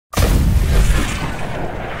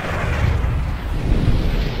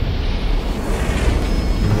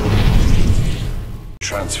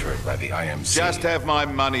transferred by the IMC. Just have my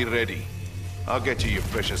money ready. I'll get you your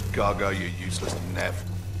precious cargo, you useless nav.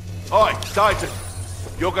 Oi, Titan!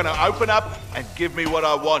 You're gonna open up and give me what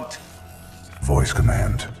I want. Voice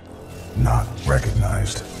command. Not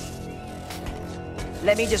recognized.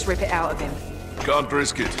 Let me just rip it out of him. Can't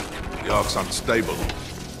risk it. The Ark's unstable.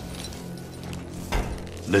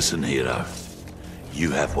 Listen, hero.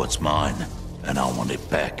 You have what's mine, and I want it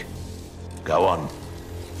back. Go on.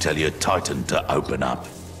 Tell your Titan to open up.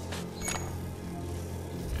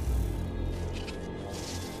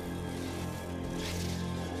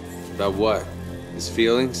 About what? His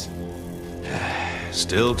feelings?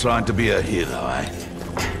 Still trying to be a hero, eh?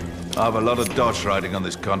 I have a lot of dosh riding on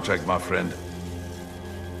this contract, my friend.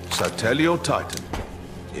 So tell your Titan,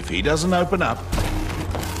 if he doesn't open up,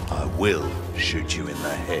 I will shoot you in the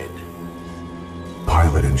head.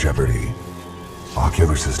 Pilot in jeopardy.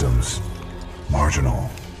 Ocular systems. Marginal.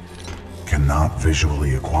 Cannot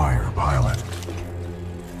visually acquire pilot.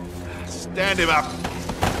 Stand him up.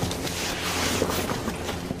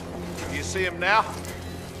 You see him now?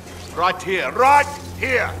 Right here, right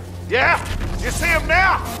here. Yeah? You see him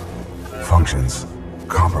now? Functions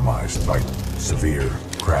compromised by severe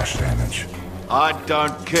crash damage. I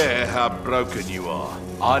don't care how broken you are.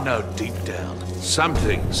 I know deep down, some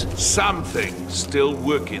things still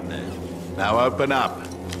work in there. Now open up,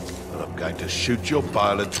 or I'm going to shoot your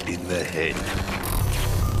pilot in the head.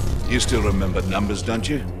 You still remember numbers, don't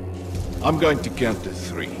you? I'm going to count to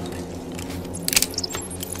 3.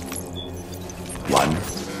 1, 2,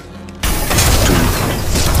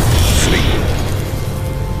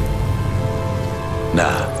 3.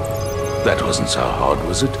 Nah, that wasn't so hard,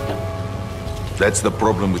 was it? That's the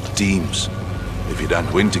problem with teams. If you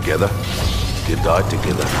don't win together, you die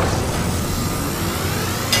together.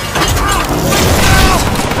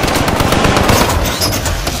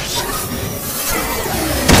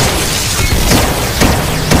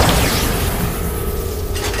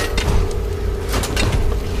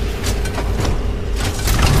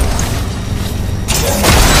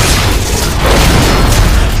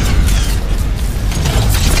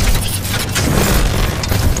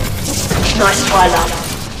 Nice try, love.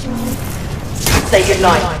 Say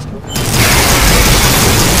goodnight.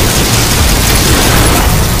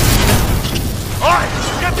 Alright,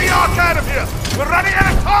 get the Ark out of here! We're running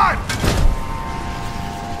out of time!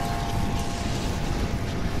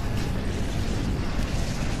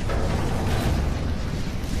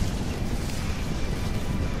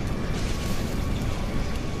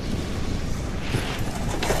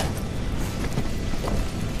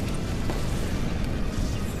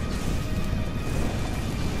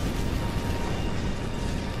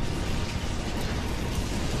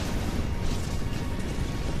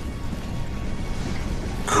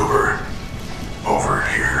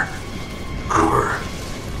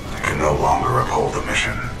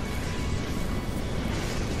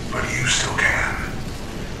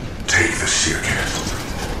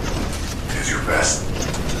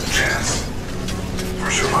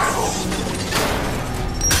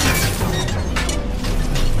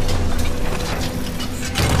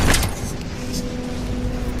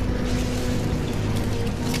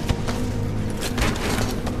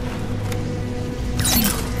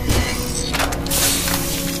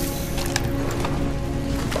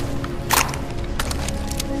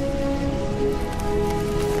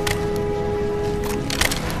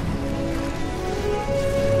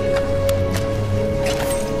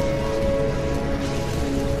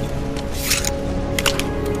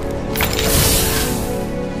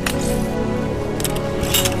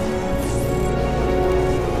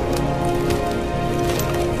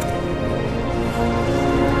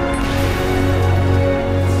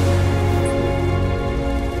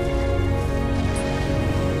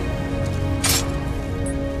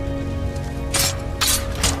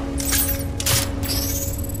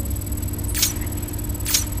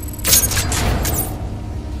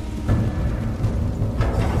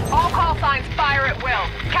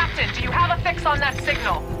 on that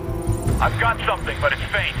signal. I've got something, but it's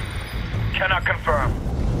faint. Cannot confirm.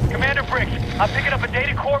 Commander Briggs, I'm picking up a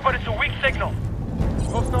data core, but it's a weak signal.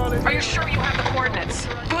 Are you sure you have the coordinates?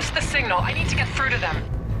 Boost the signal. I need to get through to them.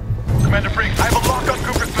 Commander Briggs, I have a lock on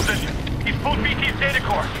Cooper's position. He's pulled BT's data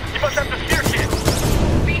core. He must have the steer kit.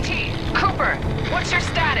 BT, Cooper, what's your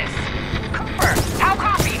status? Cooper, how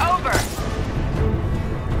copy? Over.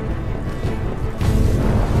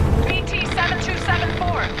 BT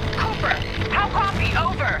 7274. Cooper, how copy?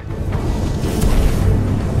 Over.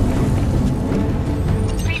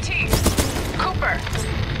 BT, Cooper.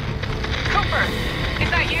 Cooper, is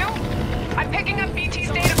that you? I'm picking up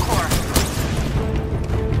BT's data core.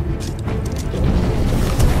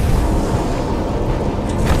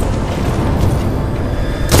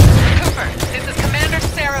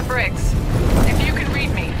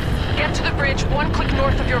 ridge, one click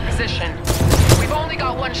north of your position. We've only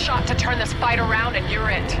got one shot to turn this fight around, and you're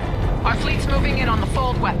it. Our fleet's moving in on the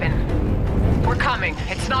fold weapon. We're coming.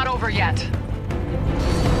 It's not over yet.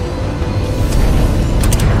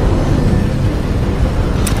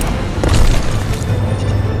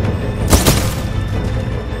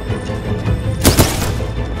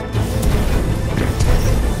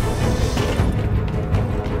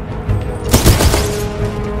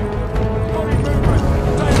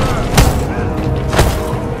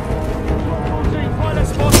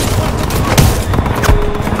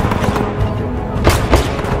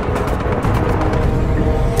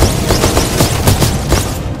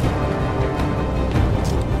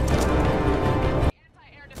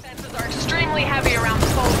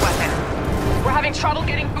 Trouble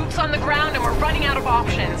getting boots on the ground, and we're running out of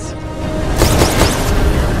options.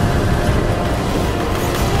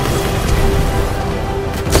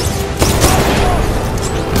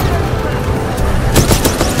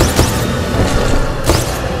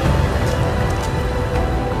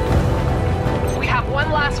 We have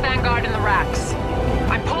one last Vanguard in the racks.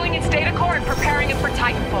 I'm pulling its data core and preparing it for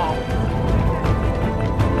Titanfall.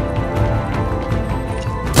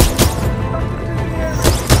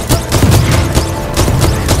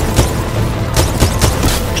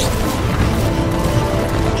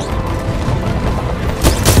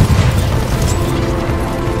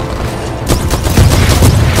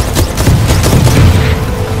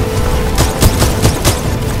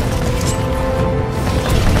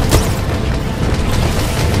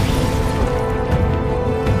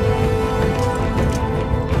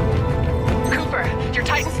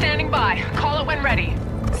 Call it when ready.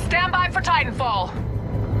 Stand by for Titanfall.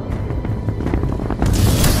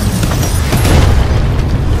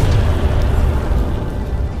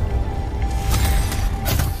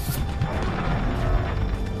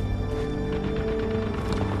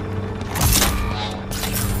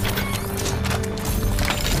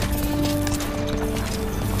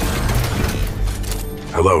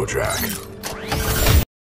 Hello, Jack.